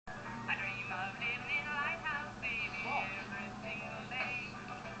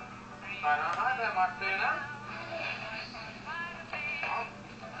like dinner.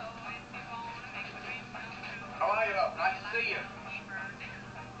 How are you, love? Nice to see you.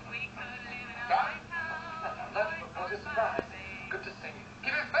 Right? What a surprise. Good to see you.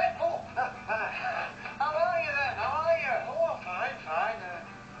 Give it back. Oh, hi. How are you then? How are you? Oh, fine, fine.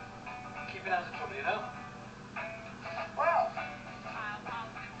 Keeping out of trouble, you know. Well,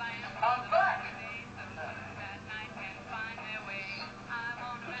 I'm back.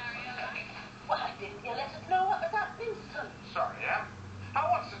 Why didn't you let us know what was happening, son? Sorry, Em. I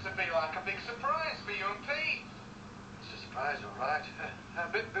wanted it to be like a big surprise for you and Pete. It's a surprise, all right. A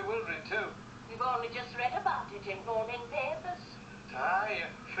bit bewildering, too. We've only just read about it in morning papers. Aye,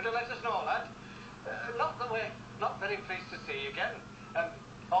 should have let us know, lad. Not that we're not very pleased to see you again.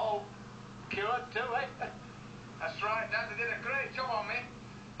 All cured, too, eh? That's right, Dad. They did a great job on me.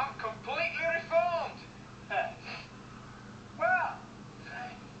 I'm completely reformed. Well,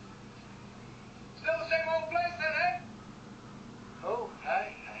 still the same old place then, eh? Oh,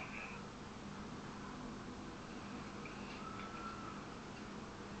 aye.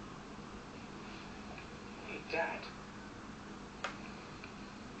 Hey, Dad.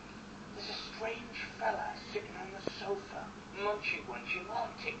 There's a strange fella sitting on the sofa, munching on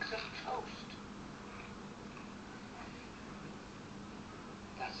ticks of toast.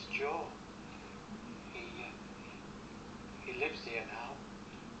 That's Joe. He lives here now.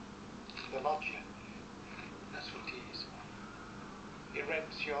 The lodger. That's what he is. He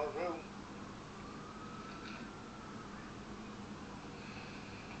rents your room.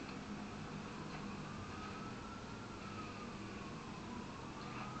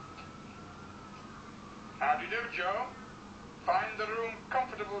 How do you do, Joe? Find the room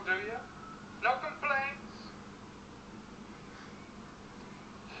comfortable, do you? No complaints?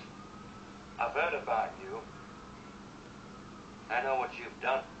 I've heard about you. I know what you've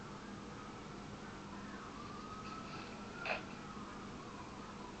done.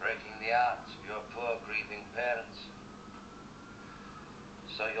 Breaking the hearts of your poor grieving parents.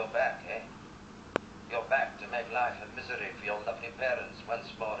 So you're back, eh? You're back to make life a misery for your lovely parents once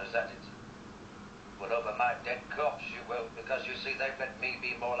more as at it. Well, over my dead corpse you will, because you see they've let me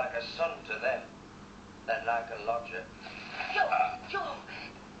be more like a son to them than like a lodger. Joe,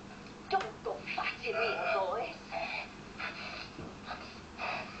 don't go fatting me, boys.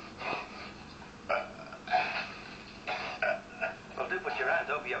 Well, do put your hand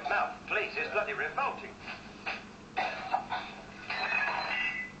over your mouth, please. It's bloody revolting.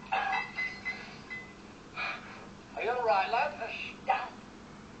 Are you all right, lad? Dad.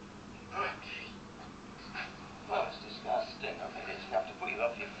 Well, it's disgusting. I think it's enough to put you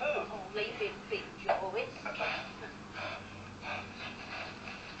off your food. Oh, leave it be, Joe.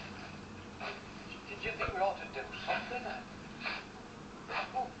 Did you think we ought to do something?